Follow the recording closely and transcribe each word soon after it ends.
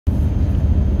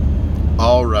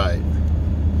right,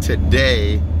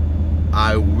 today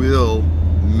I will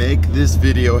make this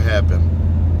video happen.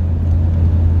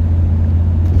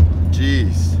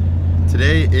 Jeez,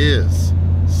 today is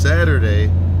Saturday,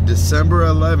 December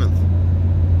 11th,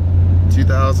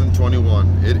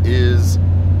 2021. It is,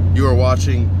 you are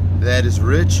watching That Is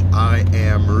Rich, I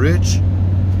Am Rich.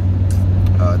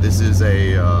 This is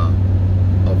a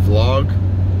vlog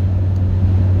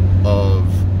of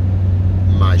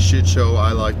my shit show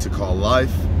I like to call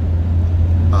life.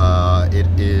 It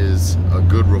is a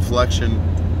good reflection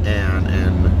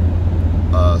and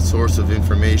a source of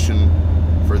information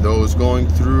for those going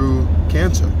through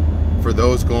cancer, for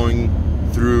those going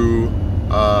through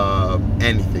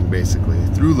anything, basically,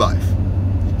 through life.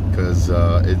 Because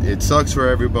it sucks for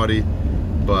everybody,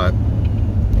 but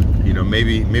you know,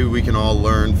 maybe we can all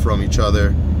learn from each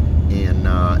other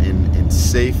in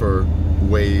safer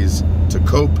ways to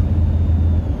cope,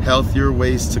 healthier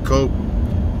ways to cope,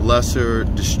 lesser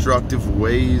destructive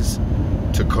ways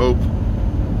to cope,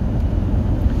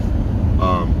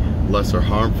 lesser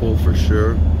harmful for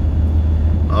sure.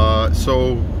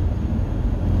 So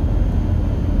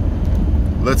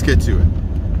let's get to it.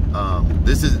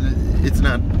 This is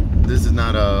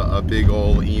not a big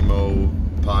old emo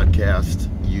podcast,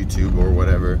 YouTube or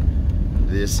whatever.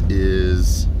 This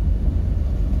is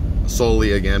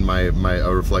solely, again, a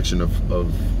reflection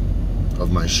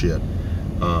of my shit.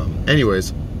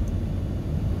 Anyways,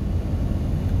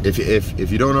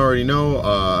 if you don't already know,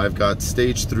 I've got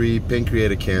stage 3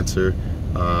 pancreatic cancer.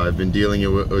 I've been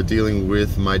dealing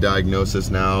with my diagnosis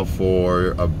now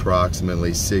for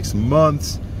approximately 6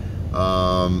 months.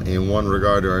 In one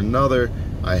regard or another,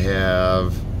 I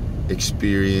have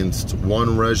experienced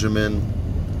one regimen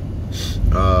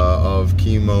of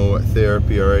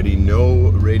chemotherapy already. No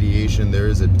radiation. There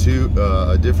is a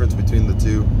difference between the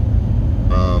two.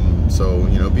 So,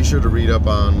 you know, be sure to read up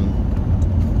on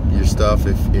your stuff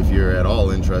if you're at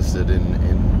all interested in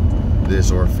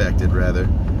this, or affected rather.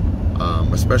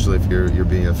 Especially if you're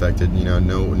being affected, you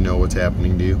know what's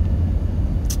happening to you.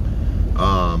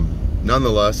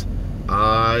 Nonetheless,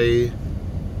 I've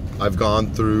gone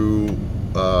through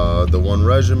the one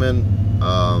regimen.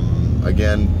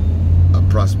 Again, a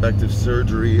prospective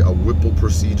surgery, a Whipple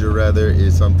procedure rather,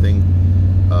 is something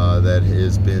that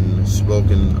has been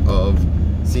spoken of.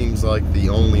 Seems like the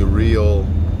only real,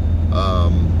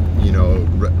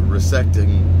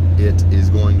 resecting it is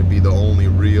going to be the only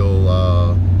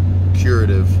real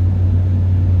curative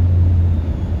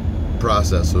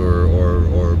process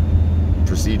or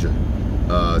procedure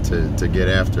to get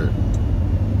after it.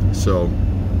 So,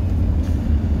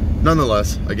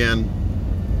 nonetheless, again,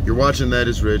 you're watching That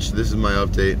Is Rich. This is my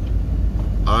update.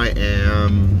 I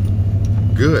am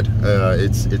good.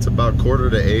 It's about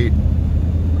 7:45.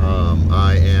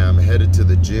 I am headed to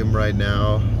the gym right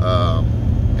now.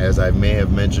 As I may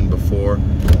have mentioned before,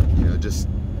 just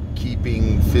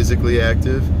keeping physically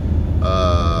active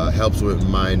helps with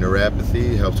my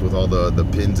neuropathy, helps with all the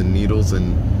pins and needles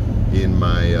in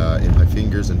my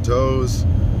fingers and toes.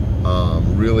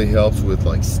 Really helps with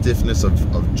like stiffness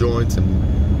of joints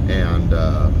and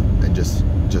just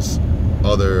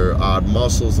other odd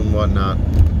muscles and whatnot,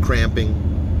 cramping.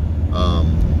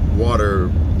 Water,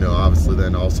 obviously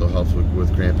then also helps with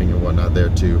cramping and whatnot there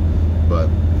too. But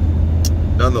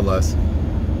nonetheless,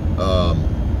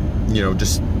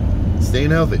 just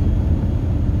staying healthy.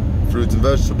 Fruits and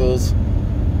vegetables,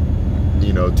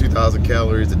 2,000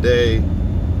 calories a day.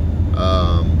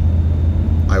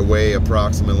 I weigh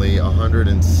approximately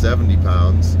 170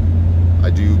 pounds. I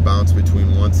do bounce between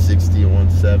 160 and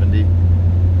 170.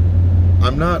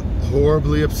 I'm not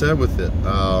horribly upset with it.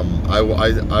 I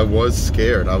was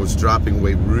scared. I was dropping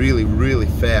weight really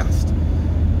fast.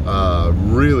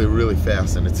 Really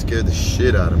fast, and it scared the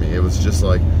shit out of me. It was just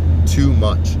like too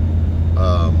much.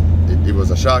 It was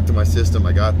a shock to my system.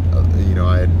 I got,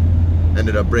 I had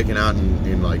ended up breaking out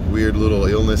in like weird little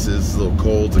illnesses, little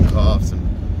colds and coughs and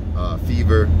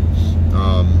fever.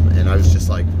 And I was just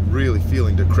like really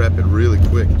feeling decrepit really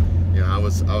quick. I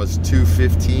was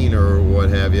 215 or what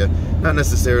have you. Not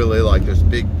necessarily like this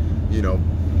big,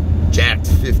 jacked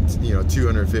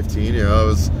 215. It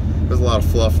was a lot of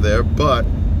fluff there, but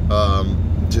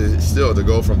to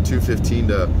go from 215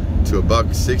 to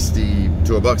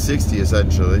 $160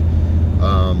 essentially.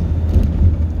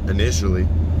 Initially,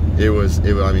 it was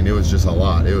just a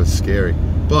lot. It was scary.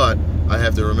 But I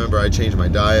have to remember, I changed my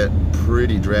diet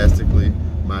pretty drastically.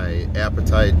 My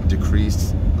appetite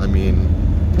decreased,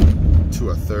 to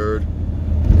a third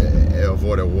of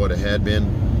what it had been,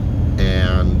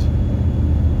 and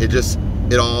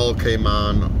it all came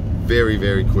on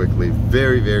very quickly.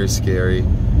 Very scary.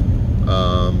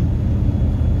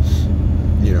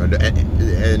 You know,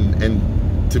 and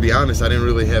to be honest, I didn't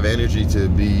really have energy to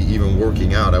be even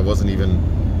working out. It wasn't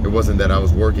that I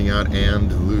was working out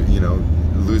and, you know,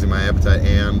 losing my appetite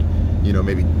and, you know,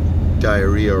 maybe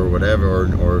diarrhea or whatever,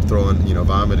 or throwing, you know,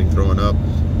 vomiting, throwing up.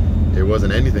 It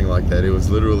wasn't anything like that. It was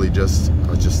literally just,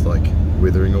 I was just like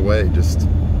withering away, just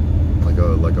like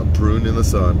a prune in the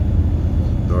sun.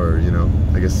 Or, you know,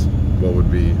 I guess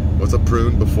what's a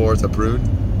prune before it's a prune?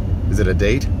 Is it a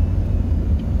date?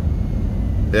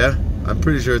 Yeah, I'm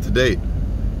pretty sure it's a date.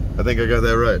 I think I got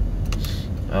that right.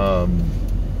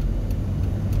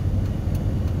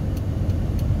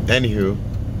 Anywho,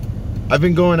 I've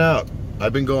been going out.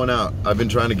 I've been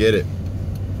trying to get it.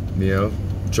 You know,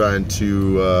 trying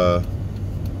to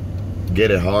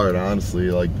get it hard,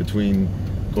 honestly. Like, between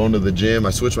going to the gym, I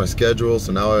switched my schedule,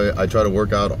 so now I try to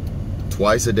work out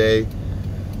twice a day.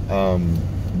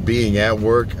 Being at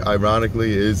work,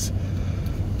 ironically, is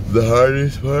the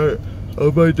hardest part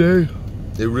of my day.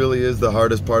 It really is the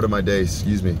hardest part of my day,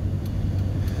 excuse me.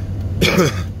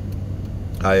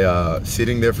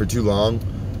 Sitting there for too long,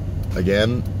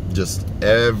 again, just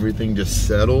everything just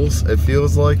settles, it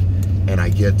feels like, and I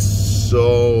get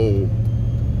so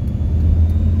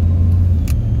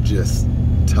just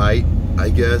tight, I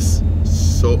guess.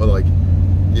 So, like,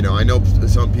 you know, I know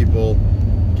some people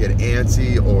get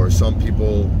antsy, or some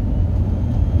people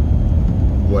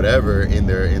whatever in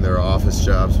their office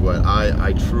jobs, but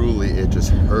I truly, it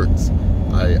just hurts.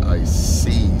 I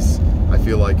seize. I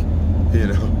feel like, you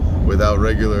know, without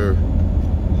regular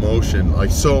motion,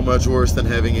 like, so much worse than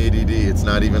having ADD. It's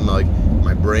not even like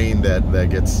my brain that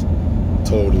gets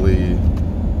totally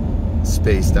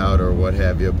spaced out or what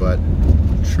have you, but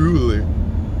truly,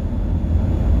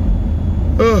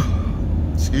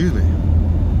 excuse me,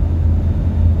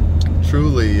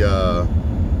 truly,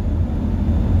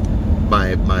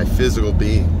 my physical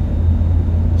being.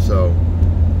 So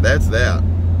that's that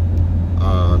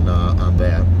on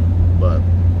that. But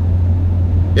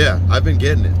yeah, I've been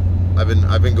getting it.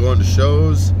 I've been going to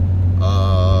shows.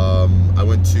 I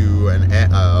went to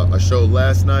a show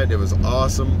last night. It was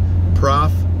awesome.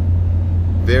 Prof,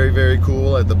 very, very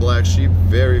cool, at the Black Sheep.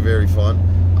 Very, very fun.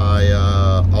 I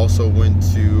also went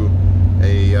to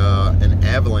an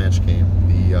Avalanche game,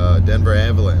 the Denver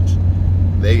Avalanche.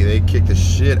 They kicked the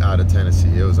shit out of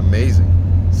Tennessee. It was amazing.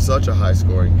 Such a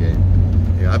high-scoring game.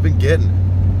 You know, I've been getting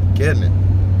it.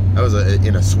 That was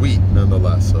in a suite,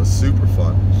 nonetheless. So super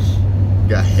fun.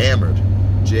 Got hammered.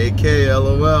 JK,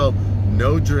 LOL.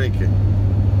 No drinking,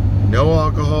 no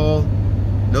alcohol,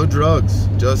 no drugs.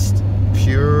 Just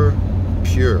pure.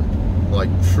 Like,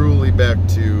 truly back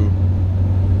to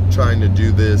trying to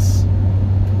do this.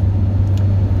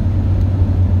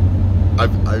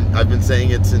 I've been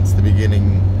saying it since the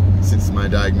beginning, since my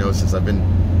diagnosis. I've been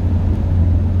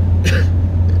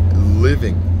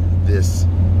living this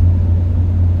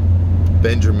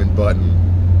Benjamin Button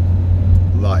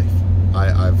life.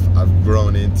 I've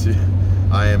grown into.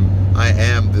 I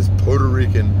am this Puerto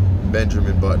Rican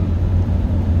Benjamin Button.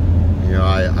 You know,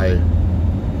 I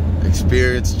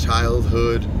experienced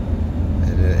childhood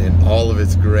and all of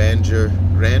its grandeur,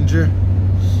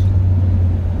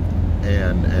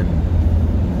 and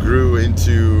grew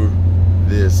into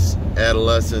this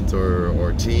adolescent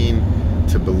or teen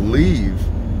to believe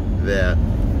that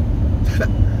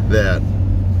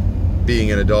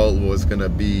being an adult was gonna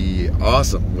be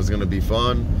awesome, was gonna be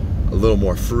fun, a little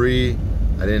more free.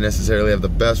 I didn't necessarily have the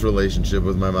best relationship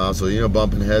with my mom, so, you know,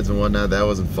 bumping heads and whatnot, that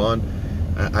wasn't fun.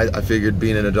 I figured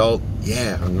being an adult,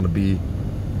 yeah, I'm gonna be,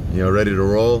 you know, ready to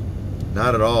roll.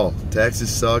 Not at all. Taxes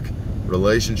suck,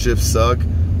 relationships suck,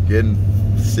 getting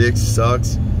sick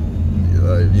sucks,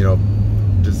 you know,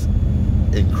 just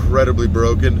incredibly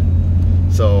broken.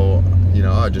 So, you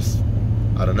know, I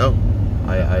don't know.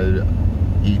 I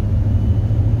eat,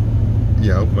 you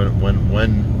know,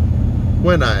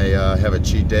 when I have a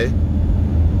cheat day,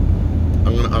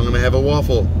 I'm gonna have a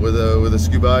waffle with a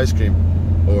scuba ice cream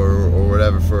or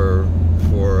whatever for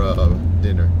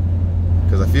dinner,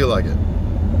 because I feel like it,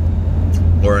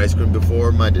 or ice cream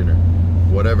before my dinner,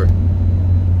 whatever.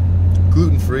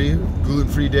 Gluten-free,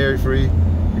 dairy-free,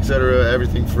 etc.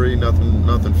 Everything free,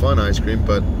 nothing fun ice cream,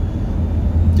 but,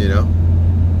 you know,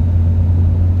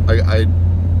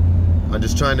 I'm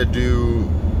just trying to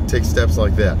take steps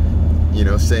like that, you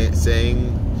know,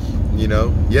 saying, you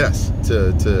know, yes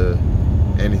to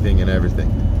anything and everything,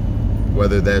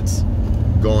 whether that's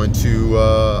going to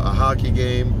a hockey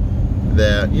game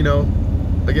that, you know,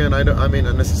 again, I may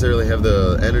not necessarily have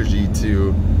the energy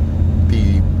to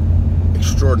be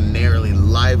extraordinarily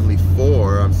lively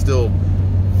for. I'm still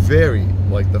very,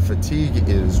 like, the fatigue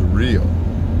is real.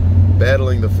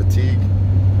 Battling the fatigue,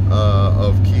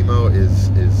 of chemo is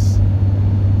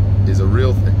a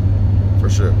real thing, for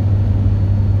sure.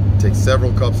 Take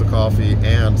several cups of coffee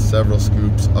and several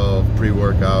scoops of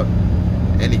pre-workout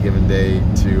any given day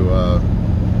to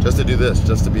just to do this,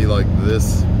 just to be like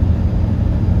this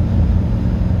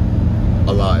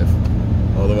alive.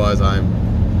 Otherwise, I'm,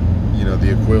 you know,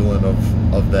 the equivalent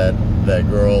of that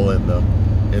girl in the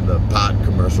pot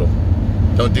commercial.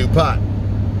 Don't do pot.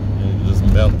 You just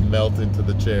melt into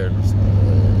the chair. And just,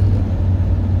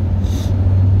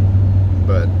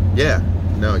 but yeah,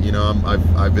 no, you know,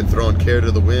 I've been throwing care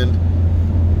to the wind.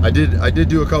 I did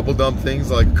do a couple dumb things,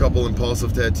 like a couple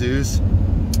impulsive tattoos.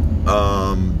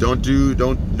 Don't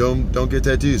get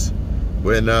tattoos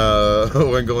when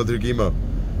when going through chemo.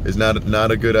 It's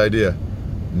not a good idea.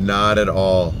 Not at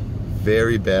all.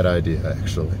 Very bad idea,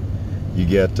 actually. You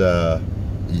get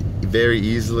very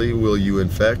easily will you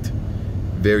infect.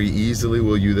 Very easily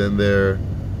will you then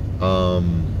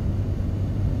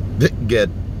get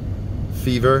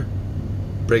fever,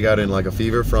 break out in like a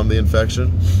fever from the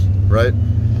infection, right?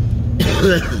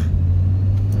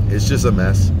 It's just a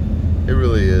mess. It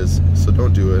really is. So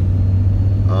don't do it.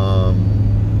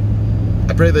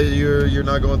 I pray that you're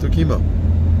not going through chemo.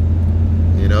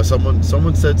 You know,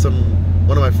 someone said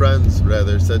one of my friends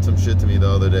rather said some shit to me the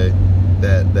other day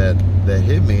that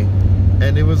hit me,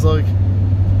 and it was like,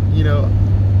 you know,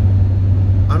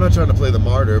 I'm not trying to play the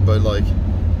martyr, but like,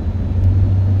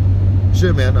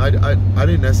 shit, man, I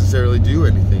didn't necessarily do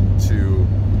anything to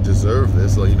deserve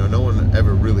this. Like, you know, no one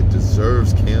ever really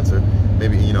deserves cancer.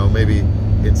 Maybe, you know, maybe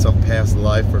in some past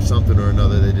life or something or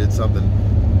another they did something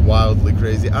wildly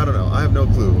crazy. I don't know. I have no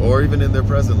clue. Or even in their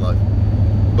present life.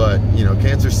 But, you know,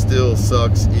 cancer still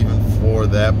sucks even for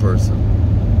that person.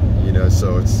 You know,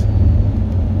 so it's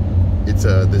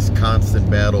this constant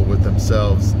battle with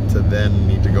themselves to then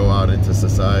need to go out into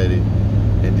society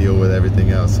and deal with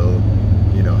everything else. So,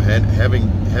 you know,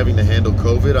 having to handle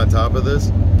COVID on top of this,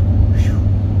 whew,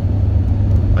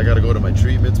 I got to go to my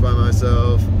treatments by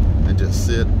myself and just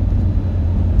sit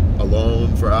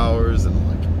alone for hours. And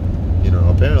like, you know,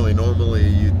 apparently normally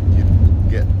you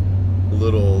get a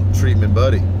little treatment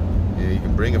buddy. You know, you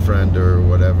can bring a friend or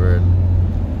whatever and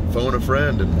phone a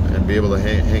friend and be able to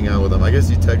hang out with them. I guess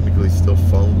you technically still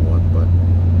phone one, but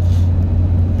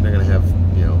you're not gonna have,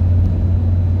 you know,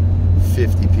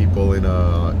 50 people in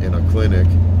a clinic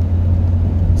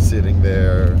sitting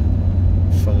there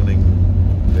phoning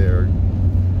their,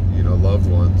 you know, loved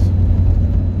ones.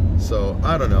 So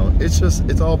I don't know.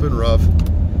 It's all been rough.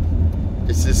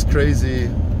 It's just crazy.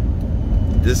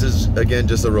 This is, again,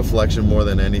 just a reflection more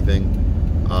than anything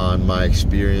on my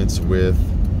experience with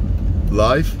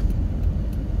life,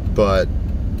 but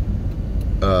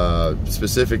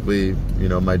specifically, you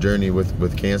know, my journey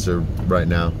with cancer right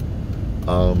now.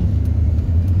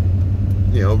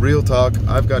 You know, real talk,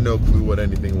 I've got no clue what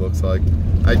anything looks like.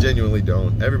 I genuinely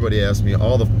don't. Everybody asks me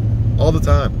all the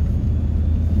time.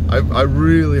 I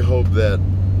really hope that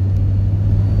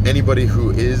anybody who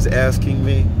is asking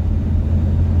me,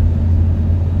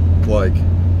 like,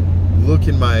 look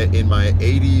in my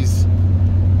 80s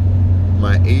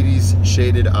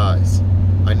shaded eyes.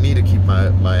 I need to keep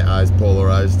my eyes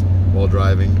polarized while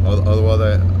driving,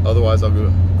 otherwise I'll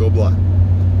go blind.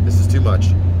 This is too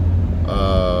much.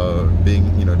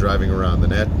 Being, you know, driving around,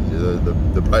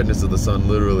 the brightness of the sun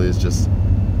literally is just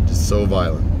so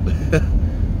violent.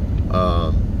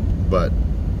 But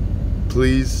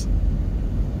please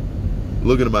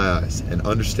look into my eyes and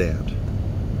understand,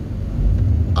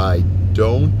 I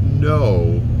don't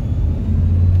know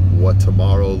what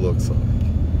tomorrow looks like.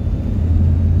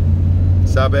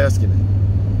 Stop asking me.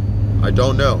 I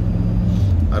don't know.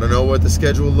 I don't know what the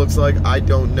schedule looks like. I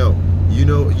don't know. You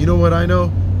know what I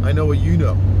know? I know what you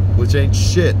know, which ain't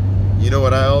shit. You know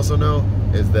what I also know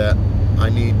is that I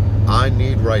need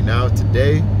right now,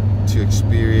 today, to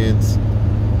experience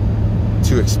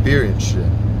shit.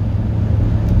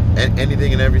 And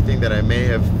anything and everything that I may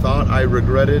have thought I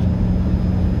regretted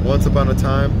once upon a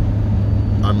time,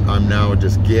 I'm now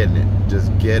just getting it,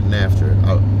 just getting after it.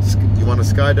 You want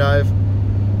to skydive?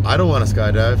 I don't want to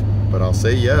skydive, but I'll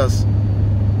say yes.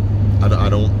 I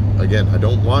don't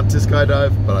want to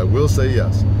skydive, but I will say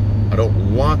yes. I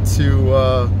don't want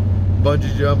to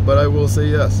bungee jump, but I will say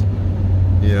yes.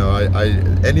 You know, I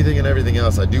anything and everything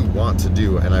else I do want to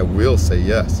do, and I will say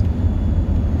yes.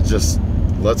 Just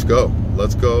let's go,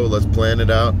 let's plan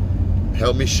it out.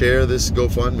 Help me share this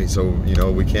GoFundMe so, you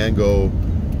know, we can go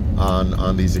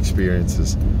on these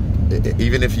experiences.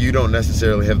 Even if you don't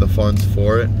necessarily have the funds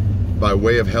for it, by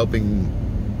way of helping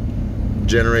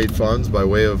generate funds, by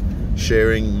way of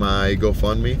sharing my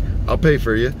GoFundMe, I'll pay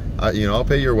for you. You know, I'll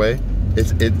pay your way.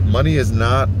 Money is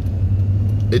not,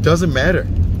 it doesn't matter,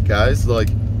 guys. Like,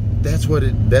 that's what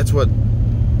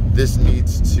this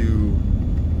needs to,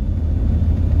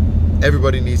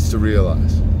 everybody needs to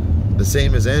realize. The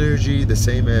same as energy, the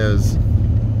same as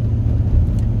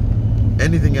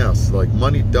anything else. Like,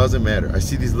 money doesn't matter. I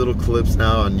see these little clips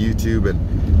now on YouTube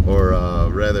or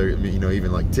rather, you know,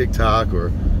 even like TikTok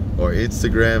or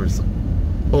Instagram. It's like,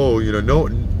 oh, you know, no,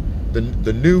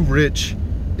 the new rich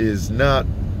is not,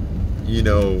 you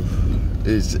know,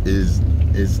 is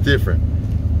different.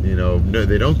 You know, no,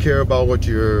 they don't care about what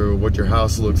your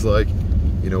house looks like.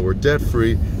 You know, we're debt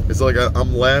free. It's like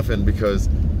I'm laughing because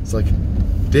it's like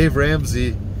Dave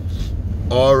Ramsey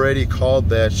already called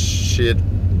that shit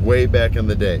way back in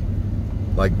the day.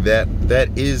 Like, that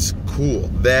is cool.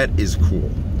 That is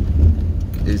cool.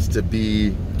 Is to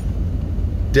be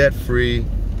debt free,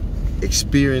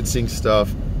 experiencing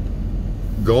stuff,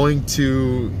 going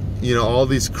to, you know, all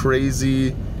these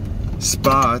crazy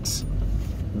spots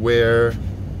where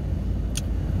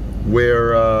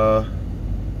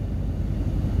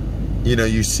you know,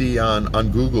 you see on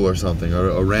Google or something, or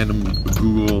a random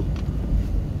Google,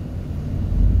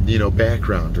 you know,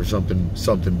 background or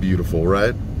something beautiful,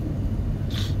 right?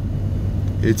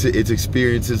 It's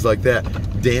experiences like that.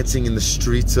 Dancing in the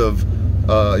streets of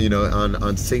you know,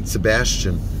 on Saint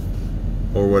Sebastian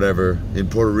or whatever in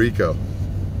Puerto Rico.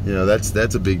 You know,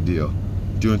 that's a big deal.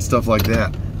 Doing stuff like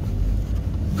that.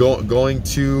 Going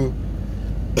to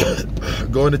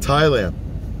Thailand,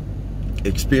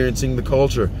 experiencing the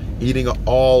culture, eating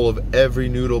all of every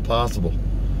noodle possible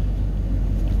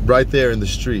right there in the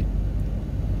street.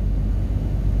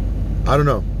 I don't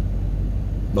know.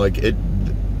 Like, it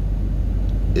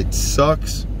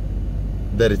sucks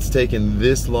that it's taken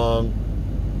this long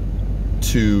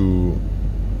to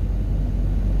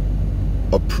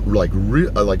like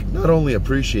not only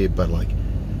appreciate, but like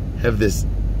have this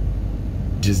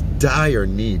just dire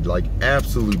need, like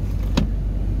absolute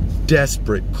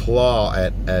desperate claw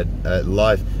at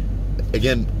life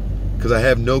again, because I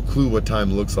have no clue what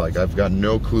time looks like. I've got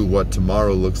no clue what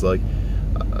tomorrow looks like.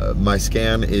 My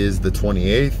scan is the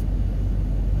 28th.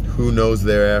 Who knows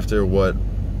thereafter what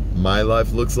my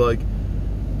life looks like.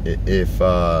 If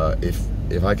I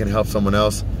can help someone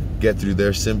else get through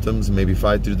their symptoms, maybe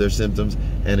fight through their symptoms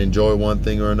and enjoy one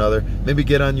thing or another, maybe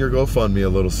get on your GoFundMe a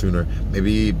little sooner,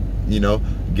 maybe, you know,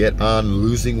 get on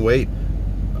losing weight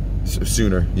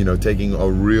sooner, you know, taking a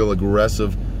real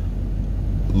aggressive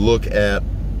look at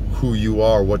who you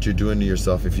are, what you're doing to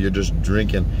yourself. If you're just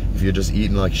drinking, if you're just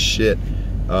eating like shit,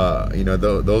 you know,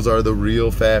 those are the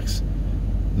real facts.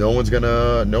 No one's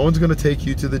gonna take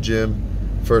you to the gym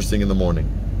first thing in the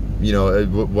morning. You know,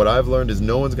 what I've learned is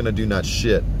no one's gonna do not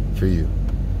shit for you,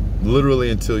 literally,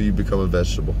 until you become a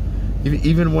vegetable.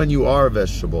 Even when you are a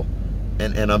vegetable,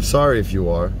 and I'm sorry if you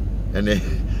are, and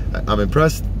I'm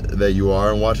impressed that you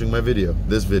are and watching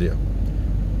this video,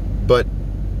 but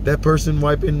that person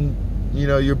wiping, you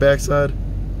know, your backside,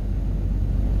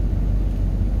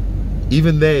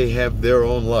 even they have their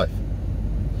own life.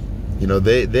 You know,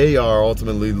 they are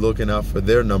ultimately looking out for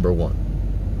their number one.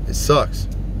 It sucks.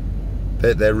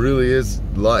 That really is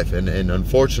life, and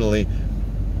unfortunately,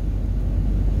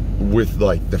 with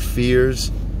like the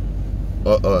fears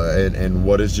and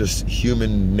what is just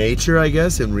human nature, I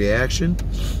guess, and reaction,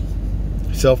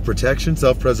 self-protection,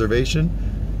 self-preservation,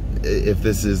 if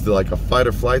this is like a fight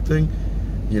or flight thing,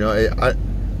 you know,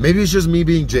 maybe it's just me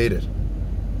being jaded.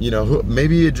 You know,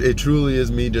 maybe it truly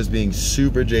is me just being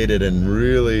super jaded and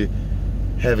really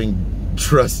having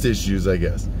trust issues, I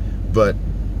guess. But,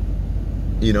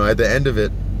 you know, at the end of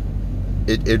it,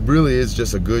 it really is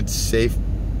just a good, safe,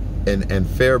 and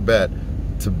fair bet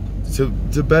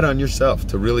to bet on yourself,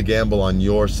 to really gamble on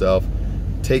yourself,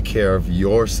 take care of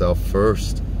yourself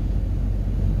first.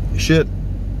 Shit,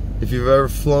 if you've ever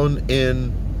flown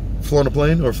a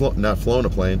plane, or not flown a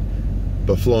plane,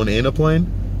 but flown in a plane,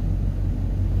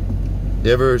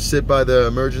 you ever sit by the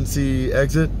emergency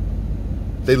exit?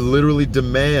 They literally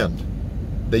demand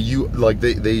that you, like,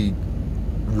 they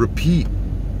repeat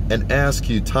and ask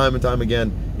you time and time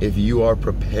again if you are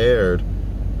prepared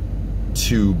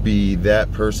to be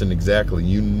that person exactly.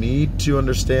 You need to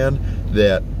understand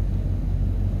that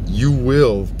you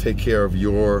will take care of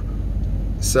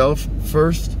yourself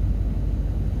first.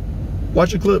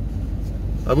 Watch a clip.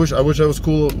 I wish I was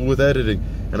cool with editing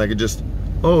and I could just,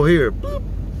 oh, here, boop,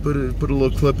 put a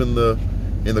little clip in the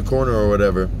corner or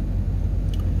whatever.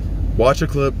 Watch a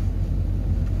clip.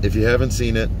 If you haven't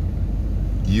seen it,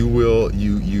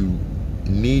 you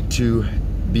need to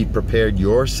be prepared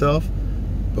yourself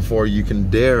before you can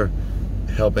dare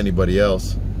help anybody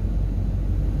else.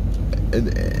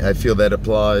 And I feel that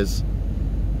applies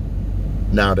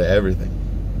now to everything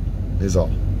is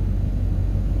all.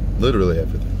 Literally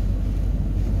everything.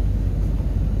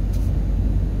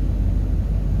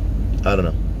 I don't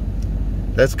know.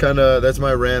 That's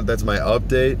my rant. That's my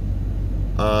update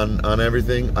on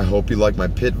everything. I hope you like my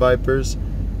pit vipers.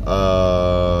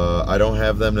 I don't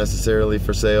have them necessarily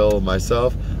for sale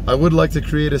myself. I would like to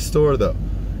create a store though.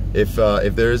 If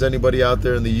there is anybody out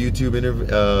there in the YouTube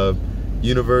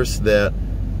universe that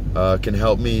can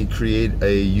help me create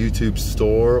a YouTube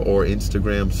store or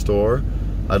Instagram store,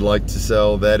 I'd like to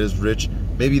sell That Is Rich.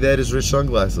 Maybe That Is Rich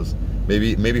sunglasses.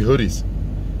 Maybe hoodies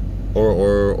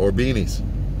or beanies.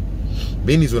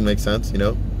 Beanies would make sense, you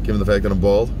know, given the fact that I'm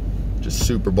bald, just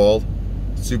super bald,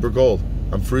 super cold.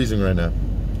 I'm freezing right now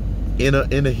in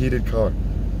a heated car.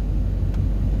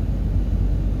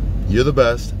 You're the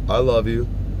best. I love you.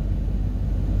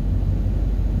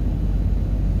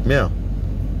 Meow.